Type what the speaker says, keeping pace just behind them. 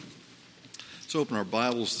Let's open our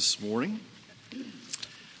Bibles this morning.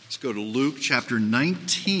 Let's go to Luke chapter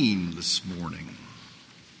 19 this morning.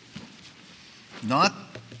 Not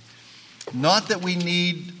that we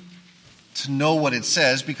need to know what it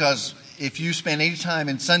says, because if you spend any time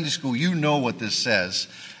in Sunday school, you know what this says.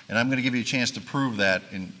 And I'm going to give you a chance to prove that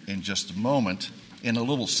in just a moment in a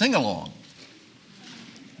little sing-along.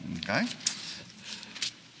 Okay?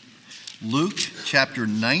 Luke chapter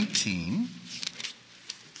 19.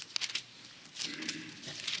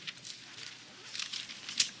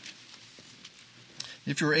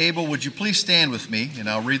 If you're able, would you please stand with me, and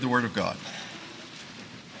I'll read the Word of God.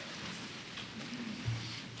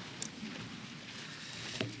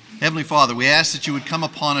 Heavenly Father, we ask that you would come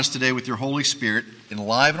upon us today with your Holy Spirit,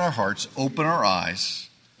 enliven our hearts, open our eyes,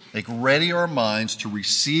 make ready our minds to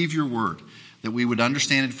receive your Word, that we would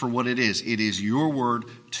understand it for what it is. It is your Word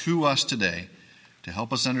to us today to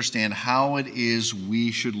help us understand how it is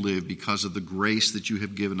we should live because of the grace that you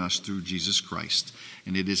have given us through Jesus Christ.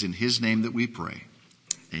 And it is in his name that we pray.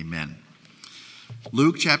 Amen.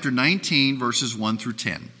 Luke chapter 19, verses 1 through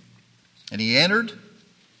 10. And he entered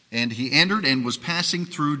and was passing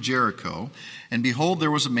through Jericho. And behold, there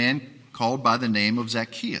was a man called by the name of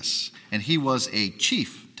Zacchaeus. And he was a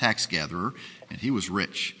chief tax gatherer, and he was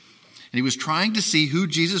rich. And he was trying to see who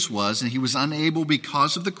Jesus was, and he was unable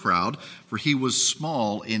because of the crowd, for he was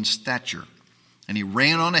small in stature. And he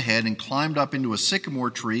ran on ahead and climbed up into a sycamore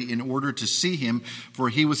tree in order to see him, for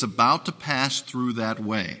he was about to pass through that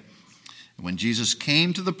way. And when Jesus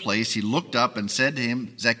came to the place, he looked up and said to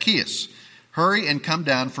him, Zacchaeus, hurry and come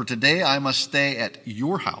down, for today I must stay at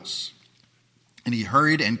your house. And he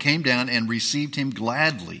hurried and came down and received him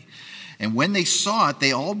gladly. And when they saw it,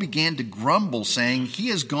 they all began to grumble, saying, he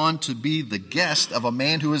has gone to be the guest of a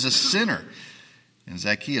man who is a sinner. And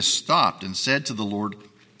Zacchaeus stopped and said to the Lord,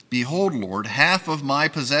 Behold, Lord, half of my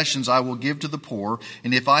possessions I will give to the poor,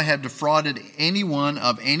 and if I have defrauded anyone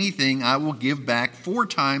of anything, I will give back 4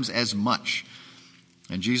 times as much.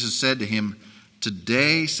 And Jesus said to him,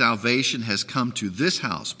 Today salvation has come to this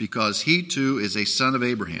house, because he too is a son of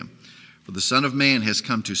Abraham. For the Son of Man has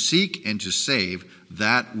come to seek and to save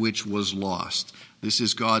that which was lost. This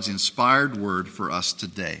is God's inspired word for us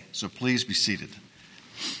today. So please be seated.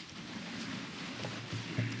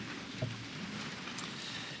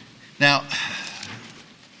 Now,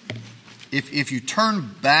 if you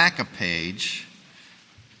turn back a page,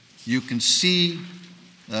 you can see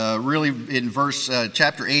really in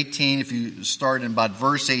chapter 18, if you start in about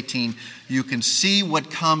verse 18, you can see what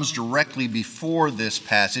comes directly before this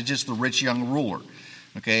passage. It's the rich young ruler.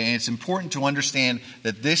 Okay, and it's important to understand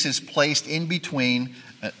that this is placed in between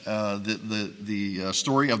the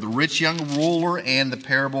story of the rich young ruler and the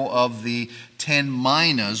parable of the 10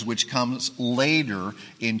 minas, which comes later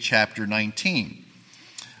in chapter 19.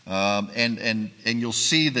 And you'll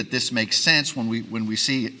see that this makes sense when we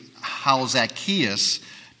see how Zacchaeus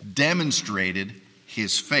demonstrated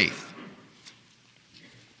his faith.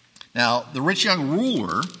 Now, the rich young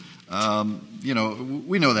ruler,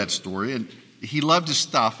 we know that story, and he loved his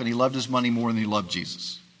stuff and he loved his money more than he loved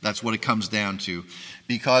Jesus. That's what it comes down to.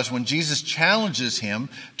 Because when Jesus challenges him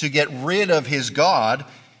to get rid of his God,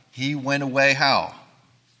 he went away how?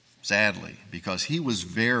 Sadly, because he was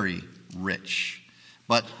very rich.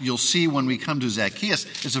 But you'll see when we come to Zacchaeus,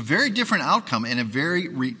 it's a very different outcome and a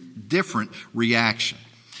very different reaction.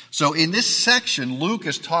 So in this section, Luke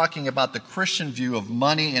is talking about the Christian view of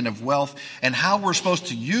money and of wealth and how we're supposed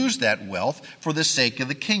to use that wealth for the sake of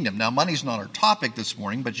the kingdom. Now, money's not our topic this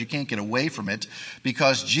morning, but you can't get away from it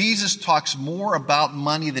because Jesus talks more about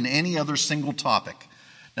money than any other single topic.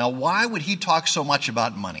 Now, why would he talk so much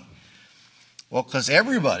about money? Well, because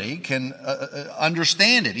everybody can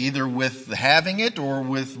understand it, either with having it or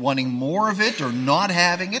with wanting more of it or not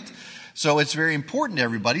having it. So it's very important to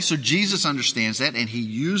everybody. So Jesus understands that, and he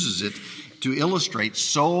uses it to illustrate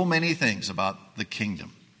so many things about the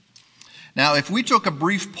kingdom. Now, if we took a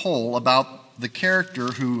brief poll about the character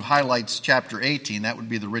who highlights chapter 18, that would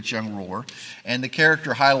be the rich young ruler, and the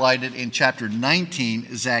character highlighted in chapter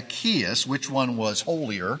 19, Zacchaeus, which one was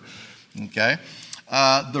holier? Okay.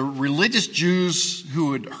 The religious Jews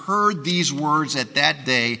who had heard these words at that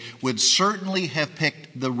day would certainly have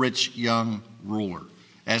picked the rich young ruler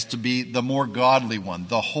as to be the more godly one,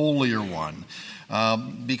 the holier one.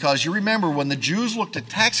 Because you remember when the Jews looked at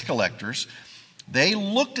tax collectors, they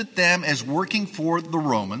looked at them as working for the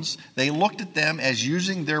Romans. They looked at them as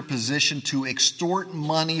using their position to extort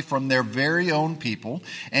money from their very own people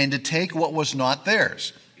and to take what was not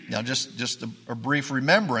theirs. Now, just a brief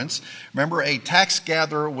remembrance. Remember, a tax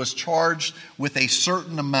gatherer was charged with a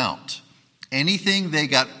certain amount. Anything they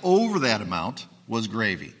got over that amount was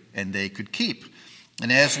gravy. and they could keep.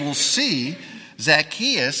 And as we'll see,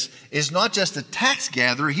 Zacchaeus is not just a tax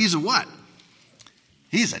gatherer, he's a what?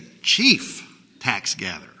 He's a chief tax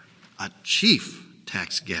gatherer. A chief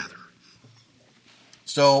tax gatherer.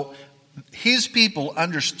 So his people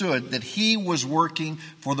understood that he was working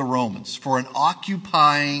for the Romans, for an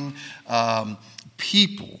occupying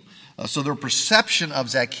people. So their perception of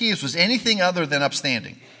Zacchaeus was anything other than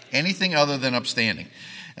upstanding. Anything other than upstanding.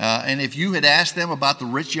 And if you had asked them about the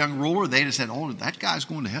rich young ruler, they'd have said, oh, that guy's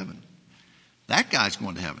going to heaven. That guy's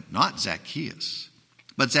going to heaven, not Zacchaeus.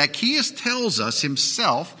 But Zacchaeus tells us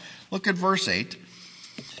himself, look at verse 8.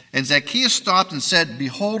 And Zacchaeus stopped and said,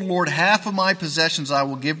 behold, Lord, half of my possessions I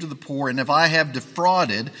will give to the poor, and if I have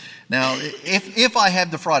defrauded, now, if I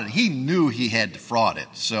have defrauded, he knew he had defrauded,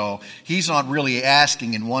 so he's not really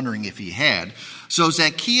asking and wondering if he had. So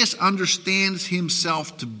Zacchaeus understands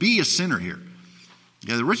himself to be a sinner here.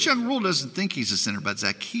 Yeah, the rich young ruler doesn't think he's a sinner, but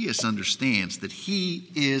Zacchaeus understands that he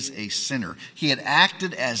is a sinner. He had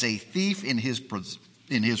acted as a thief in his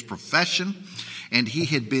profession, and he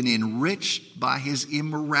had been enriched by his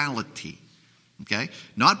immorality. Okay?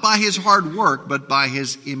 Not by his hard work, but by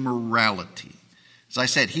his immorality. As I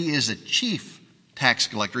said, he is a chief tax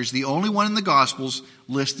collector. He's the only one in the Gospels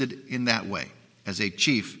listed in that way, as a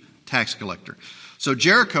chief tax collector. So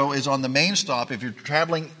Jericho is on the main stop. If you're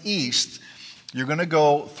traveling east, you're going to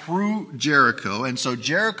go through Jericho. And so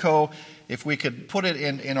Jericho, if we could put it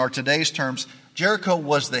in our today's terms, Jericho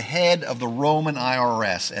was the head of the Roman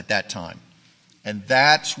IRS at that time. And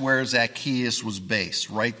that's where Zacchaeus was based,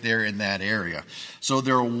 right there in that area. So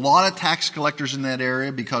there are a lot of tax collectors in that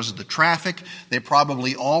area because of the traffic. They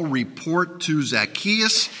probably all report to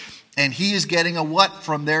Zacchaeus, and he is getting a what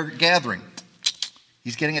from their gathering?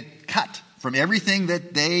 He's getting a cut. From everything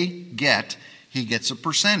that they get, he gets a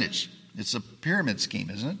percentage. It's a pyramid scheme,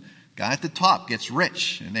 isn't it? Guy at the top gets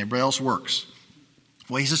rich, and everybody else works.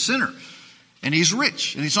 Well, he's a sinner, and he's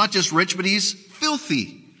rich. And he's not just rich, but he's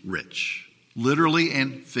filthy rich. Literally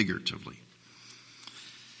and figuratively.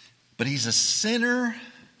 But he's a sinner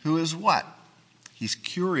who is what? He's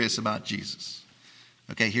curious about Jesus.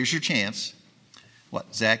 Okay, here's your chance.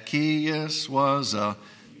 What? Zacchaeus was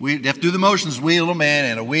we have to do the motions. Wee little man,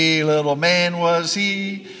 and a wee little man was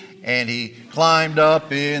he. And he climbed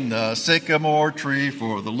up in the sycamore tree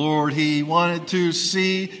for the Lord he wanted to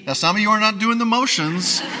see. Now, some of you are not doing the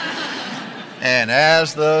motions. And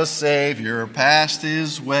as the Savior passed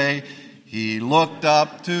his way, he looked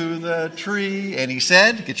up to the tree and he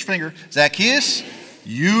said, get your finger, Zacchaeus,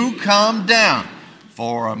 you come down,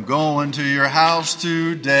 for I'm going to your house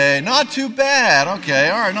today. Not too bad. Okay,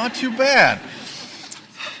 all right, not too bad.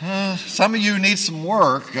 Some of you need some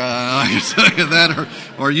work. I can tell you that,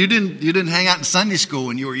 or you didn't hang out in Sunday school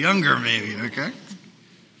when you were younger, maybe. Okay.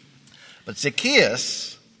 But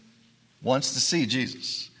Zacchaeus wants to see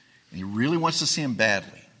Jesus, and he really wants to see him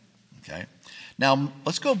badly. Okay. Now,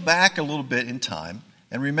 let's go back a little bit in time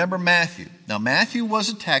and remember Matthew. Now, Matthew was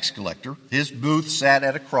a tax collector. His booth sat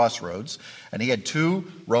at a crossroads, and he had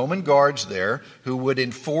 2 Roman guards there who would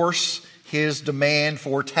enforce his demand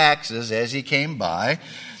for taxes as he came by.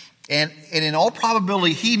 And in all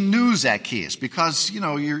probability, he knew Zacchaeus because,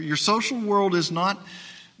 your social world is not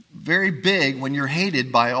very big when you're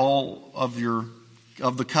hated by all of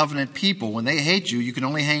the covenant people. When they hate you, you can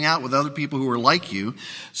only hang out with other people who are like you.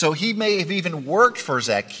 So he may have even worked for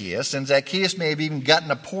Zacchaeus, and Zacchaeus may have even gotten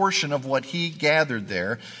a portion of what he gathered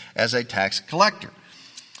there as a tax collector.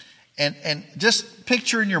 And just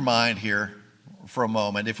picture in your mind here for a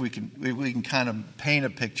moment, if we can kind of paint a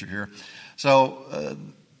picture here. So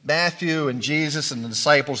Matthew and Jesus and the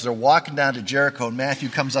disciples, they're walking down to Jericho, and Matthew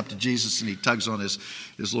comes up to Jesus and he tugs on his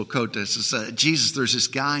little coat and says, Jesus, there's this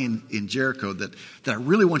guy in Jericho that I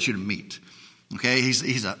really want you to meet. Okay,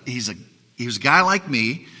 he's a guy like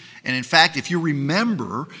me, and in fact, if you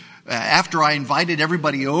remember, after I invited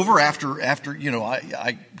everybody over, after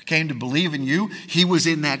I came to believe in you, he was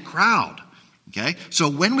in that crowd. Okay, so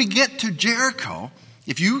when we get to Jericho,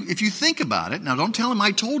 if you think about it, now don't tell him I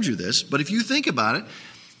told you this, but if you think about it,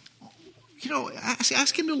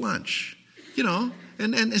 ask him to lunch,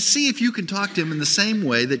 and see if you can talk to him in the same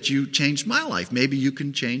way that you changed my life. Maybe you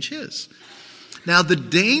can change his. Now, the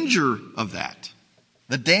danger of that,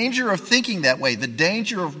 the danger of thinking that way, the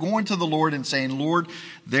danger of going to the Lord and saying, Lord,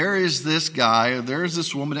 there is this guy, or there is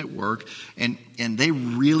this woman at work, and they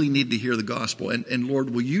really need to hear the gospel. And Lord,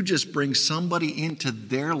 will you just bring somebody into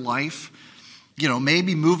their life?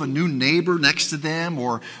 Maybe move a new neighbor next to them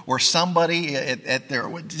or somebody at their,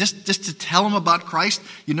 just to tell them about Christ.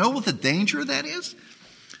 You know what the danger of that is?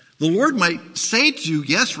 The Lord might say to you,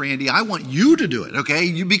 yes, Randy, I want you to do it,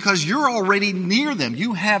 okay? Because you're already near them.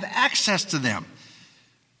 You have access to them.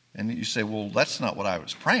 And you say, well, that's not what I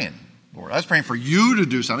was praying, Lord. I was praying for you to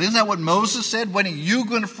do something. Isn't that what Moses said? When are you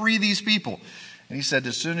going to free these people? And he said,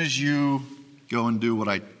 as soon as you go and do what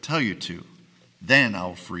I tell you to, then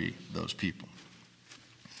I'll free those people.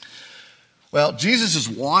 Well, Jesus is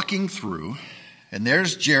walking through, and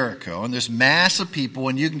there's Jericho, and there's mass of people,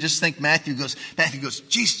 and you can just think Matthew goes,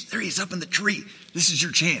 Jesus, there he is up in the tree. This is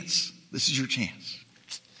your chance. This is your chance.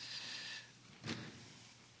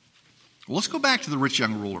 Well, let's go back to the rich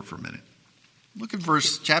young ruler for a minute. Look at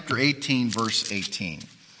chapter 18, verse 18.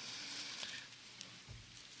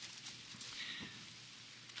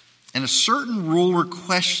 And a certain ruler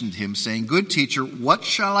questioned him, saying, Good teacher, what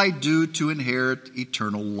shall I do to inherit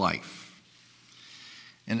eternal life?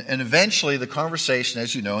 And eventually the conversation,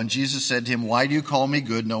 as you know, and Jesus said to him, Why do you call me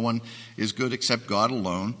good? No one is good except God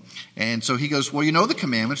alone. And so he goes, well, you know the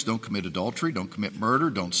commandments. Don't commit adultery, don't commit murder,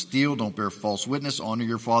 don't steal, don't bear false witness, honor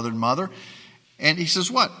your father and mother. And he says,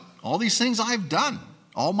 what? All these things I've done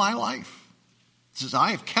all my life. He says,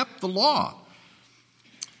 I have kept the law.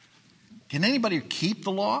 Can anybody keep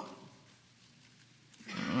the law?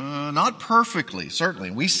 Not perfectly, certainly.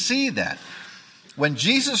 We see that. When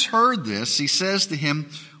Jesus heard this, he says to him,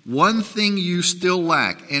 one thing you still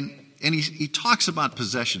lack. And he talks about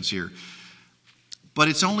possessions here. But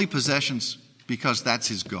it's only possessions because that's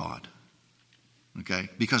his God. Okay?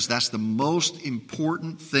 Because that's the most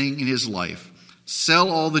important thing in his life. Sell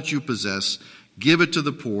all that you possess, give it to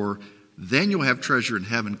the poor, then you'll have treasure in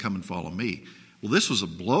heaven. Come and follow me. Well, this was a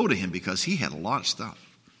blow to him because he had a lot of stuff.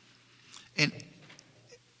 And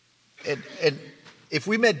if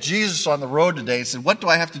we met Jesus on the road today and said, what do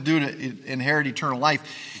I have to do to inherit eternal life?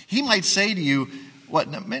 He might say to you, what?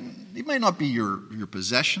 It might not be your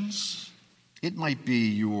possessions. It might be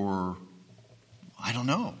your, I don't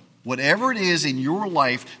know, whatever it is in your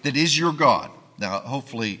life that is your God. Now,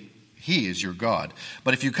 hopefully he is your God.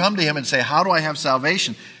 But if you come to him and say, how do I have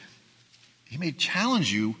salvation? He may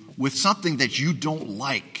challenge you with something that you don't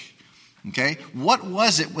like. Okay? What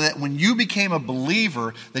was it that when you became a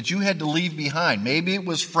believer that you had to leave behind? Maybe it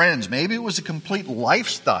was friends. Maybe it was a complete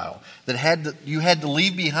lifestyle that you had to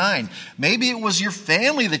leave behind. Maybe it was your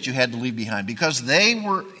family that you had to leave behind because they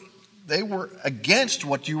were against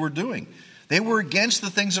what you were doing. They were against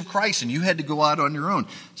the things of Christ and you had to go out on your own.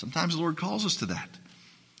 Sometimes the Lord calls us to that.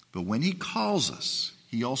 But when he calls us,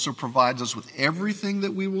 he also provides us with everything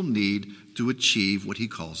that we will need to achieve what he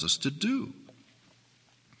calls us to do.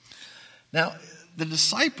 Now, the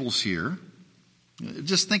disciples here,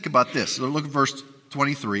 just think about this. Look at verse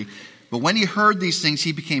 23. But when he heard these things,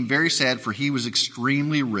 he became very sad, for he was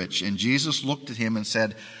extremely rich. And Jesus looked at him and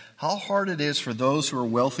said, how hard it is for those who are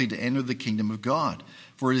wealthy to enter the kingdom of God.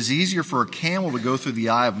 For it is easier for a camel to go through the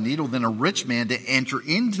eye of a needle than a rich man to enter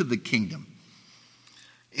into the kingdom.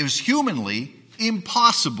 It was humanly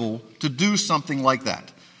impossible to do something like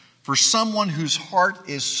that. For someone whose heart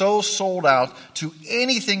is so sold out to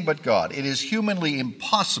anything but God, it is humanly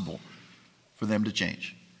impossible for them to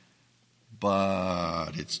change.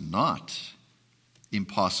 But it's not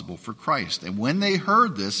impossible for Christ. And when they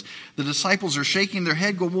heard this, the disciples are shaking their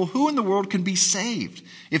head, going, well, who in the world can be saved?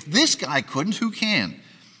 If this guy couldn't, who can?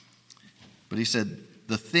 But he said,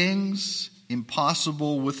 the things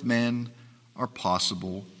impossible with men are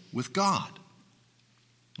possible with God.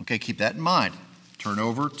 Okay, keep that in mind. Turn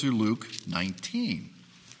over to Luke 19.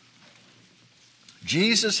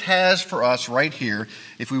 Jesus has for us right here,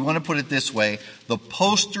 if we want to put it this way, the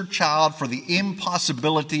poster child for the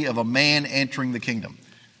impossibility of a man entering the kingdom.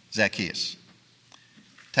 Zacchaeus.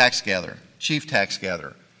 Tax gatherer, chief tax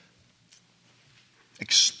gatherer,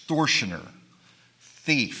 extortioner,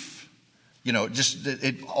 thief. Just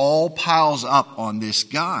it all piles up on this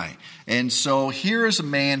guy. And so here is a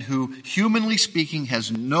man who, humanly speaking,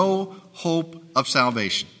 has no hope of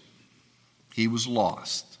salvation. He was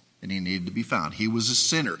lost and he needed to be found. He was a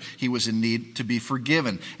sinner. He was in need to be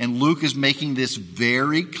forgiven. And Luke is making this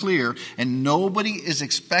very clear, and nobody is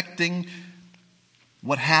expecting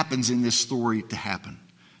what happens in this story to happen.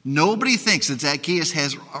 Nobody thinks that Zacchaeus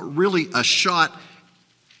has really a shot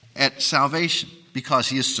at salvation because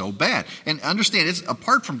he is so bad. And understand, it's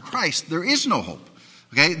apart from Christ, there is no hope.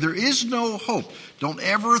 Okay, there is no hope. Don't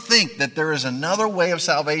ever think that there is another way of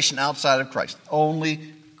salvation outside of Christ. Only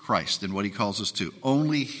Christ and what he calls us to.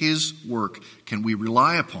 Only his work can we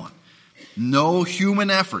rely upon. No human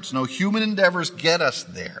efforts, no human endeavors get us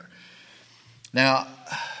there. Now,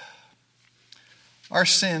 our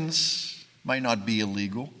sins might not be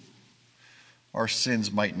illegal. Our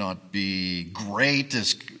sins might not be great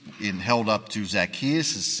as held up to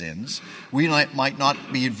Zacchaeus' sins. We might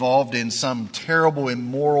not be involved in some terrible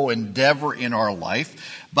immoral endeavor in our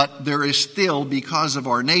life, but there is still, because of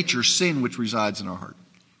our nature, sin which resides in our heart.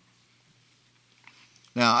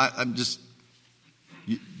 Now,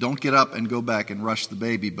 don't get up and go back and rush the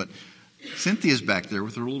baby, but Cynthia's back there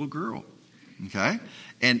with her little girl, okay?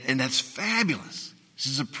 And that's fabulous.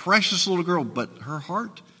 She's a precious little girl, but her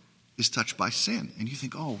heart is touched by sin. And you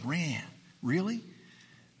think, oh, Ran, really?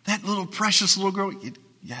 That little precious little girl?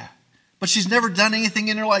 Yeah. But she's never done anything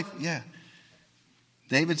in her life? Yeah.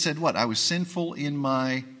 David said what? I was sinful in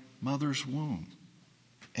my mother's womb.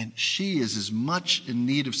 And she is as much in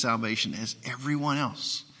need of salvation as everyone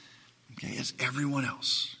else. Okay, as everyone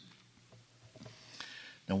else.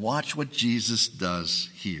 Now watch what Jesus does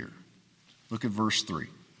here. Look at verse 3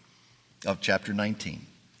 of chapter 19.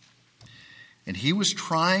 And he was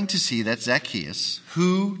trying to see, that's Zacchaeus,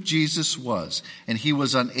 who Jesus was. And he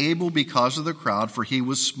was unable because of the crowd, for he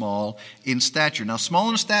was small in stature. Now,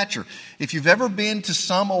 small in stature, if you've ever been to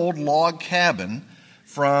some old log cabin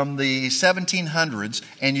from the 1700s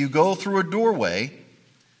and you go through a doorway,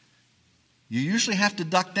 you usually have to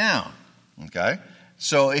duck down, okay?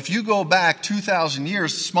 So if you go back 2,000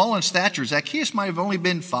 years, small in stature, Zacchaeus might have only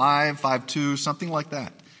been 5'2", something like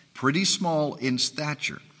that. Pretty small in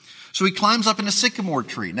stature. So he climbs up in a sycamore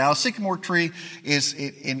tree. Now, a sycamore tree is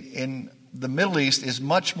in the Middle East is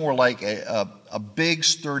much more like a big,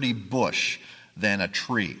 sturdy bush than a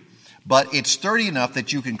tree. But it's sturdy enough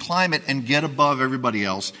that you can climb it and get above everybody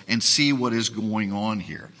else and see what is going on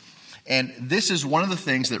here. And this is one of the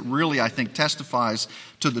things that really, I think, testifies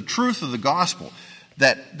to the truth of the gospel,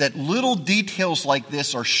 that little details like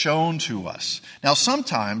this are shown to us. Now,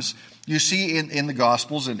 sometimes you see in the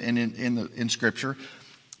Gospels and in Scripture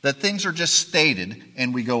that things are just stated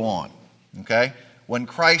and we go on, okay? When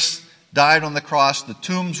Christ died on the cross, the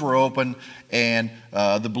tombs were open, and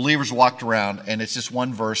the believers walked around, and it's just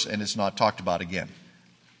one verse, and it's not talked about again.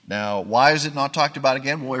 Now, why is it not talked about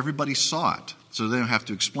again? Well, everybody saw it, so they don't have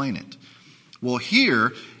to explain it. Well,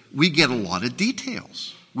 here, we get a lot of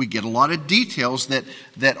details. We get a lot of details that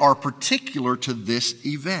are particular to this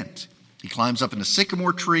event. He climbs up in a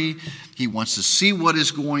sycamore tree. He wants to see what is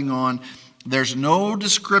going on. There's no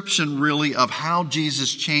description really of how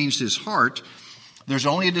Jesus changed his heart. There's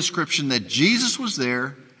only a description that Jesus was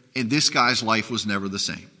there and this guy's life was never the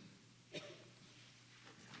same.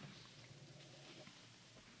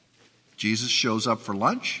 Jesus shows up for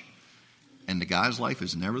lunch and the guy's life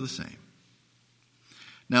is never the same.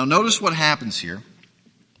 Now notice what happens here.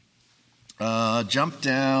 Jump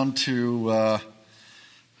down to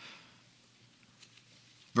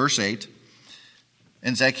verse 8.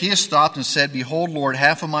 And Zacchaeus stopped and said, Behold, Lord,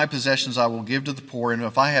 half of my possessions I will give to the poor, and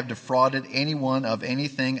if I have defrauded anyone of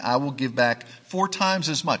anything, I will give back 4 times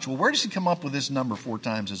as much. Well, where does he come up with this number 4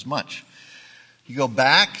 times as much? You go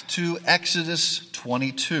back to Exodus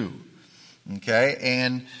 22, okay,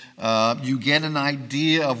 and you get an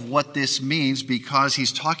idea of what this means because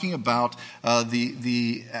he's talking about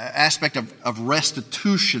the aspect of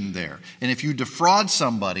restitution there. And if you defraud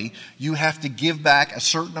somebody, you have to give back a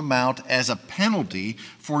certain amount as a penalty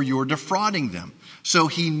for your defrauding them. So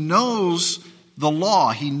he knows the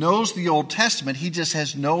law. He knows the Old Testament. He just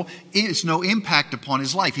has no impact upon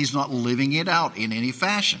his life. He's not living it out in any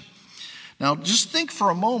fashion. Now, just think for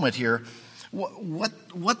a moment here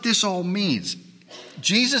what this all means.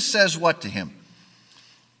 Jesus says what to him?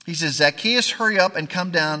 He says, Zacchaeus, hurry up and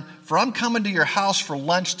come down, for I'm coming to your house for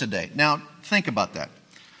lunch today. Now, think about that.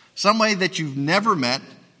 Somebody that you've never met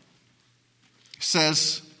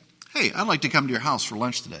says, hey, I'd like to come to your house for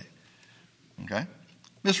lunch today. Okay?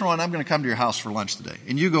 Mr. Ron, I'm going to come to your house for lunch today.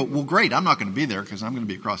 And you go, well, great, I'm not going to be there because I'm going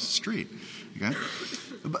to be across the street. Okay?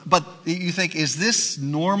 But you think, is this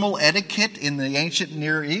normal etiquette in the ancient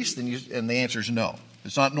Near East? And the answer is no.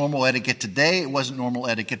 It's not normal etiquette today. It wasn't normal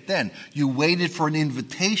etiquette then. You waited for an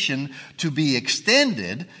invitation to be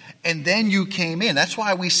extended, and then you came in. That's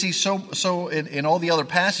why we see so in all the other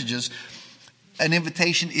passages, an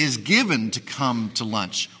invitation is given to come to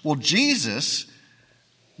lunch. Well, Jesus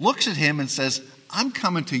looks at him and says, I'm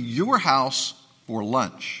coming to your house for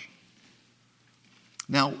lunch.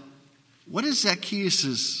 Now, what is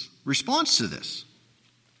Zacchaeus' response to this?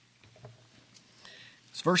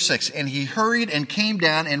 Verse 6, and he hurried and came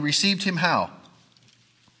down and received him how?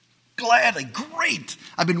 Gladly. Great.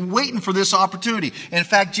 I've been waiting for this opportunity. In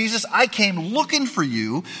fact, Jesus, I came looking for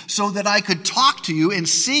you so that I could talk to you and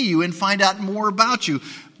see you and find out more about you.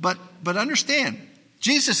 But understand,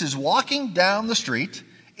 Jesus is walking down the street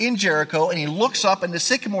in Jericho and he looks up in the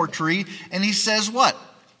sycamore tree and he says what?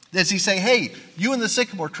 Does he say, hey, you in the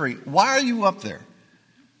sycamore tree, why are you up there?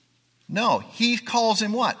 No, he calls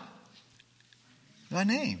him what? By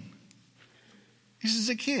name. He says,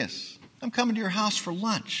 Zacchaeus, I'm coming to your house for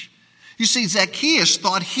lunch. You see, Zacchaeus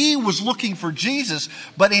thought he was looking for Jesus,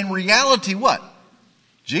 but in reality, what?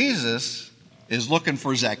 Jesus is looking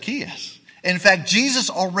for Zacchaeus. In fact, Jesus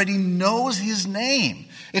already knows his name.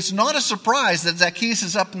 It's not a surprise that Zacchaeus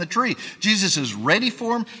is up in the tree. Jesus is ready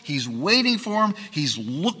for him. He's waiting for him. He's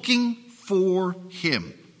looking for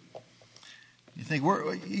him.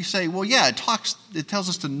 You say, well, yeah, it tells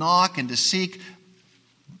us to knock and to seek,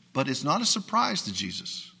 but it's not a surprise to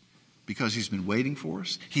Jesus because he's been waiting for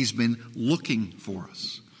us. He's been looking for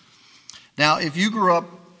us. Now, if you grew up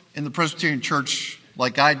in the Presbyterian church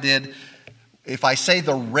like I did, if I say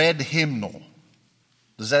the red hymnal,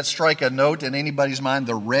 does that strike a note in anybody's mind,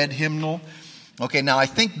 the red hymnal? Okay, now I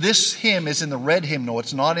think this hymn is in the red hymnal.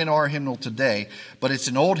 It's not in our hymnal today, but it's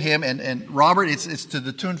an old hymn. And Robert, it's to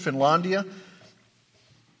the tune Finlandia.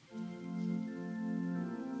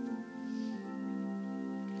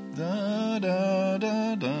 Da, da,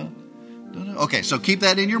 da, da, da, da. Okay, so keep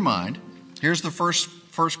that in your mind. Here's the first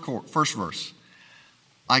verse.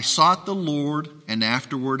 I sought the Lord, and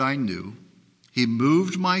afterward I knew. He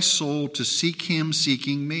moved my soul to seek him,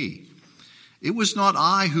 seeking me. It was not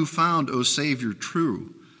I who found, O Savior,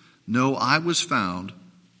 true. No, I was found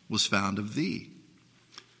of thee.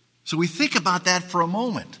 So we think about that for a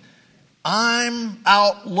moment. I'm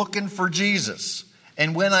out looking for Jesus.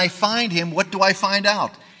 And when I find him, what do I find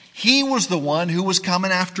out? He was the one who was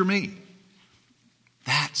coming after me.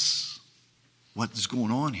 That's what is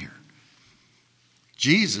going on here.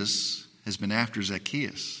 Jesus has been after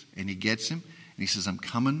Zacchaeus, and he gets him, and he says, I'm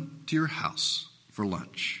coming to your house for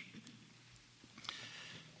lunch.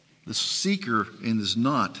 The seeker is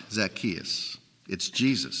not Zacchaeus. It's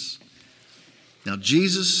Jesus. Now,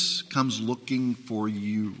 Jesus comes looking for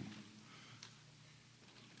you.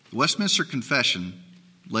 The Westminster Confession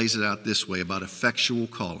lays it out this way about effectual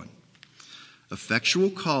calling. Effectual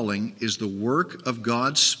calling is the work of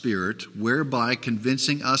God's Spirit, whereby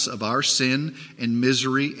convincing us of our sin and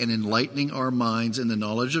misery and enlightening our minds in the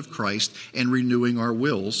knowledge of Christ and renewing our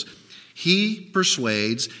wills, he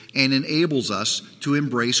persuades and enables us to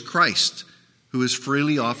embrace Christ, who is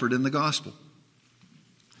freely offered in the gospel.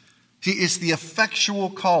 See, it's the effectual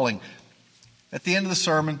calling. At the end of the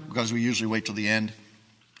sermon, because we usually wait till the end,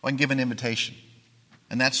 I can give an invitation.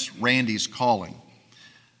 And that's Randy's calling.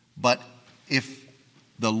 But if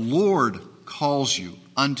the Lord calls you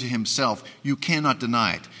unto himself, you cannot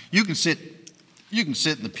deny it. You can sit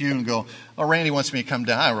in the pew and go, oh, Randy wants me to come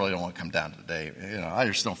down. I really don't want to come down today. I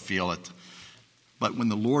just don't feel it. But when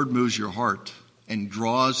the Lord moves your heart and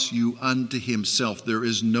draws you unto himself, there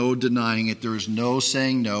is no denying it. There is no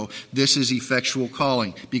saying no. This is effectual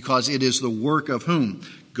calling, because it is the work of whom?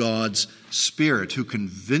 God's Spirit, who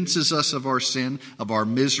convinces us of our sin, of our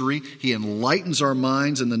misery. He enlightens our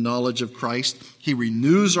minds in the knowledge of Christ. He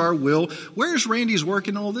renews our will. Where's Randy's work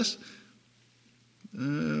in all this?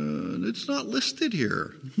 It's not listed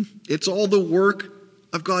here. It's all the work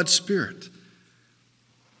of God's Spirit.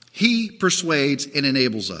 He persuades and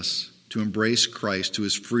enables us to embrace Christ, who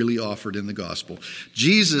is freely offered in the gospel.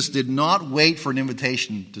 Jesus did not wait for an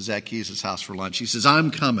invitation to Zacchaeus' house for lunch. He says,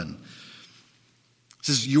 I'm coming. He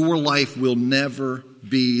says, your life will never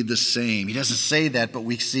be the same. He doesn't say that, but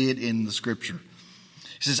we see it in the scripture.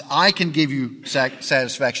 He says, I can give you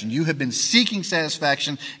satisfaction. You have been seeking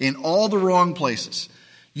satisfaction in all the wrong places.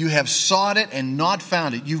 You have sought it and not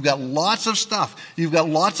found it. You've got lots of stuff. You've got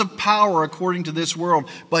lots of power according to this world,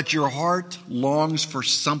 but your heart longs for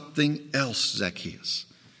something else, Zacchaeus.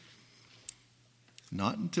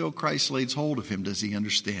 Not until Christ lays hold of him does he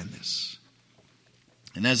understand this.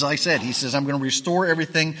 And as I said, he says, I'm going to restore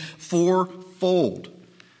everything fourfold.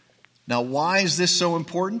 Now, why is this so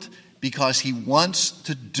important? Because he wants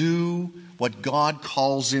to do what God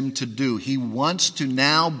calls him to do. He wants to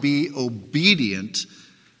now be obedient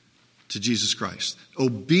to Jesus Christ,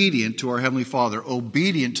 obedient to our Heavenly Father,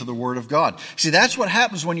 obedient to the Word of God. See, that's what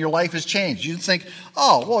happens when your life has changed. You think,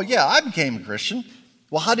 oh, well, yeah, I became a Christian.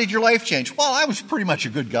 Well, how did your life change? Well, I was pretty much a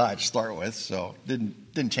good guy to start with, so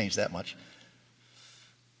didn't change that much.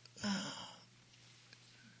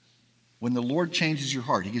 When the Lord changes your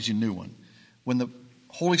heart, he gives you a new one. When the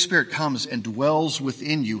Holy Spirit comes and dwells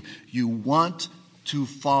within you, you want to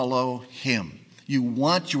follow him. You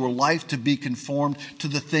want your life to be conformed to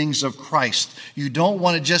the things of Christ. You don't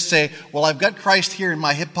want to just say, well, I've got Christ here in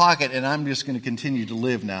my hip pocket and I'm just going to continue to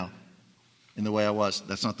live now in the way I was.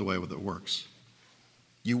 That's not the way that works.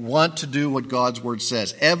 You want to do what God's Word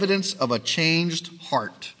says. Evidence of a changed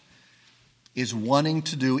heart is wanting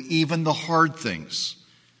to do even the hard things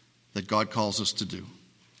that God calls us to do.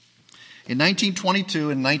 In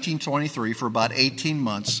 1922 and 1923, for about 18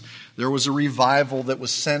 months, there was a revival that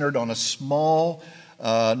was centered on a small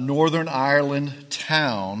Northern Ireland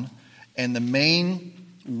town, and the main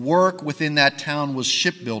work within that town was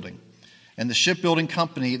shipbuilding. And the shipbuilding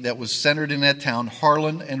company that was centered in that town,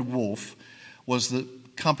 Harland and Wolff, was the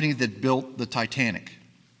company that built the Titanic.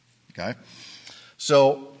 Okay?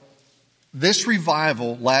 So this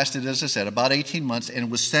revival lasted, as I said, about 18 months, and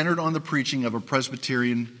was centered on the preaching of a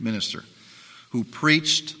Presbyterian minister who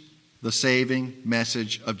preached the saving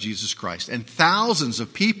message of Jesus Christ. And thousands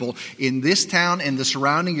of people in this town and the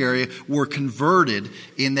surrounding area were converted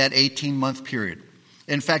in that 18-month period.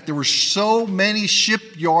 In fact, there were so many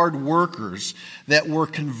shipyard workers that were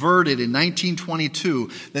converted in 1922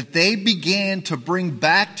 that they began to bring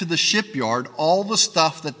back to the shipyard all the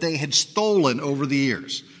stuff that they had stolen over the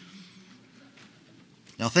years.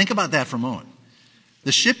 Now think about that for a moment.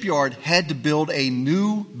 The shipyard had to build a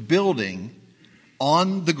new building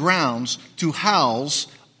on the grounds to house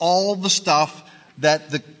all the stuff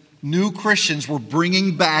that the new Christians were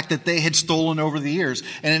bringing back that they had stolen over the years.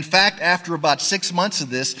 And in fact, after about 6 months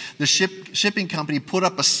of this, the shipping company put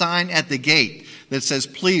up a sign at the gate that says,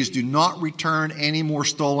 "Please do not return any more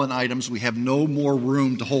stolen items. We have no more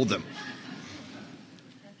room to hold them."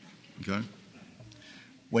 Okay?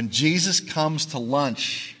 When Jesus comes to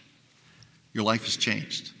lunch, your life is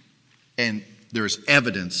changed. And there's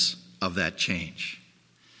evidence of that change.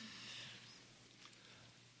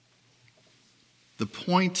 The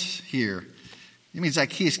point here, I mean,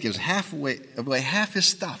 Zacchaeus gives away half his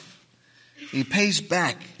stuff. He pays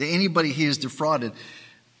back to anybody he has defrauded.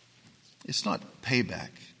 It's not payback.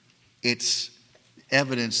 It's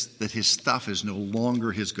evidence that his stuff is no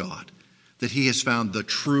longer his God, that he has found the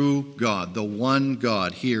true God, the one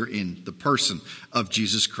God here in the person of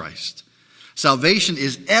Jesus Christ. Salvation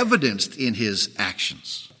is evidenced in his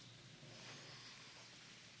actions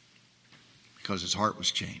because his heart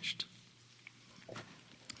was changed.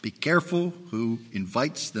 Be careful who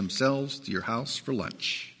invites themselves to your house for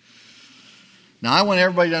lunch. Now, I want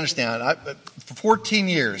everybody to understand, for 14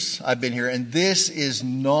 years I've been here, and this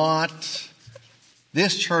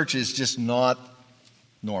church is just not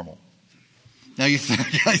normal. Now you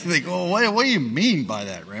think, oh, what do you mean by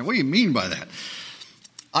that, Rand? What do you mean by that?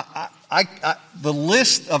 The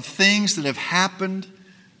list of things that have happened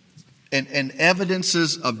and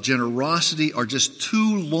evidences of generosity are just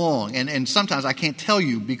too long. And sometimes I can't tell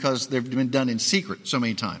you because they've been done in secret so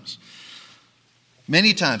many times.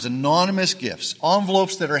 Many times, anonymous gifts,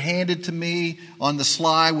 envelopes that are handed to me on the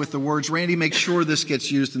sly with the words, "Randy, make sure this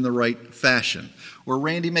gets used in the right fashion." Or,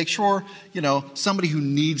 "Randy, make sure, somebody who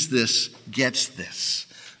needs this gets this."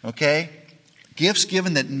 Okay? Gifts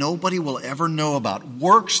given that nobody will ever know about.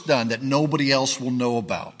 Works done that nobody else will know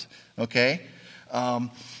about. Okay?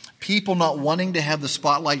 People not wanting to have the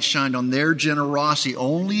spotlight shined on their generosity,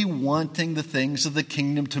 only wanting the things of the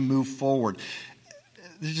kingdom to move forward.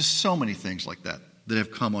 There's just so many things like that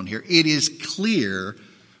have come on here. It is clear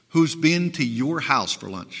who's been to your house for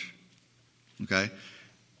lunch. Okay?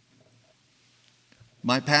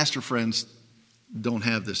 My pastor friends don't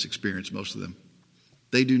have this experience, most of them.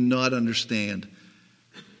 They do not understand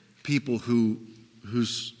people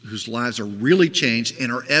whose lives are really changed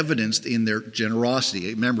and are evidenced in their generosity.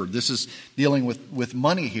 Remember, this is dealing with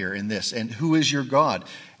money here in this. And who is your God?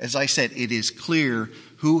 As I said, it is clear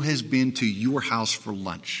who has been to your house for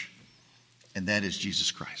lunch. And that is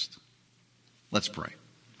Jesus Christ. Let's pray.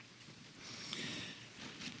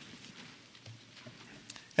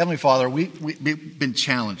 Heavenly Father, we've been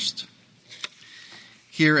challenged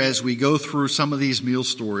here as we go through some of these meal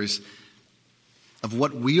stories of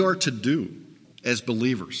what we are to do as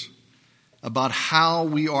believers, about how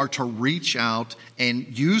we are to reach out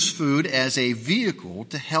and use food as a vehicle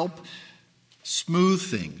to help smooth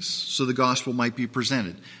things so the gospel might be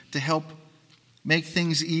presented, to help make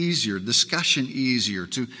things easier, discussion easier,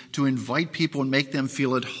 to invite people and make them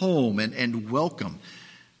feel at home and welcome.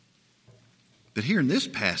 But here in this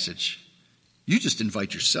passage, you just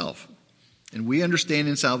invite yourself. And we understand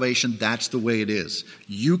in salvation that's the way it is.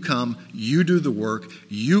 You come, you do the work,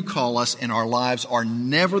 you call us, and our lives are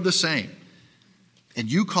never the same.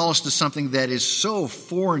 And you call us to something that is so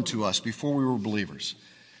foreign to us before we were believers.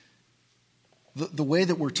 The way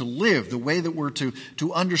that we're to live, the way that we're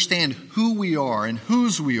to understand who we are and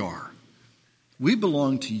whose we are. We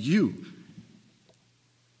belong to you.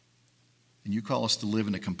 And you call us to live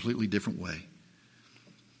in a completely different way.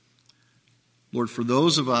 Lord, for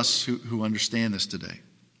those of us who understand this today,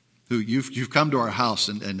 who you've come to our house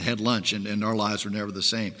and had lunch, and our lives were never the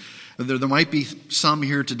same. There might be some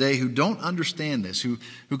here today who don't understand this, who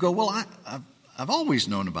go, well, I've always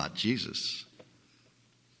known about Jesus.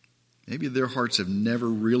 Maybe their hearts have never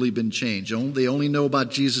really been changed. They only know about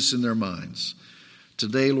Jesus in their minds.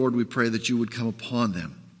 Today, Lord, we pray that you would come upon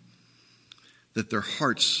them, that their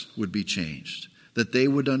hearts would be changed, that they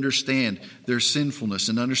would understand their sinfulness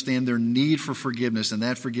and understand their need for forgiveness, and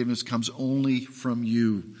that forgiveness comes only from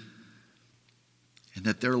you, and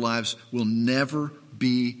that their lives will never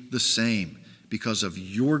be the same because of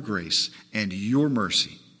your grace and your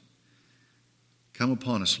mercy. Come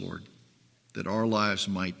upon us, Lord, that our lives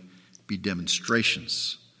might be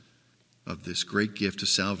demonstrations of this great gift of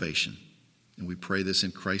salvation. And we pray this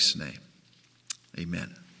in Christ's name.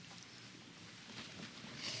 Amen.